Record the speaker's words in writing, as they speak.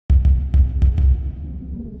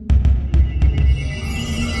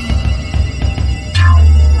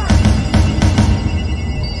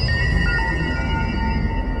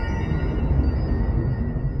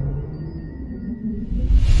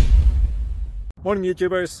Morning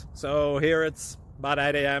YouTubers. So here it's about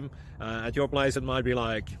 8 a.m. At your place it might be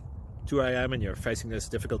like 2 a.m. and you're facing this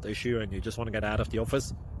difficult issue and you just want to get out of the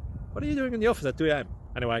office. What are you doing in the office at 2 a.m.?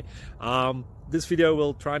 Anyway, this video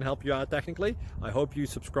will try and help you out technically. I hope you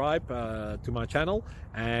subscribe to my channel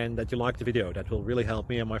and that you like the video. That will really help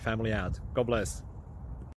me and my family out. God bless.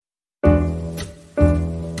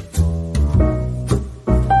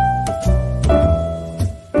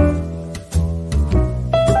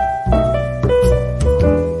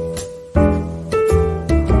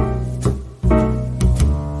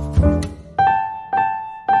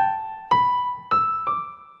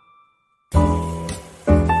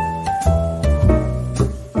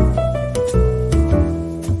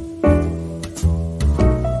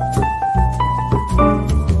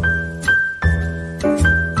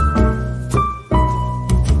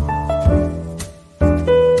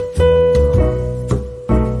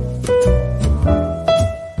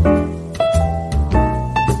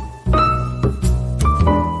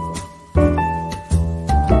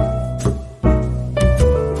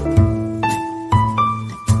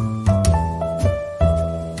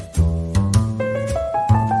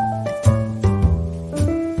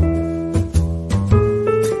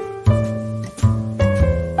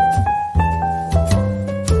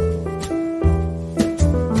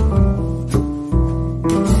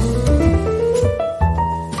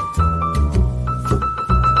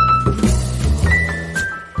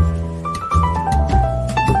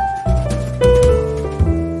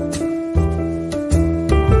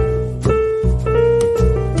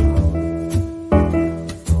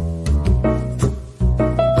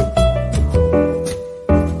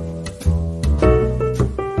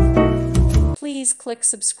 Please click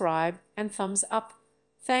subscribe and thumbs up.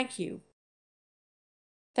 Thank you.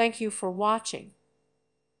 Thank you for watching.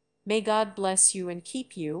 May God bless you and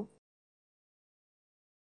keep you.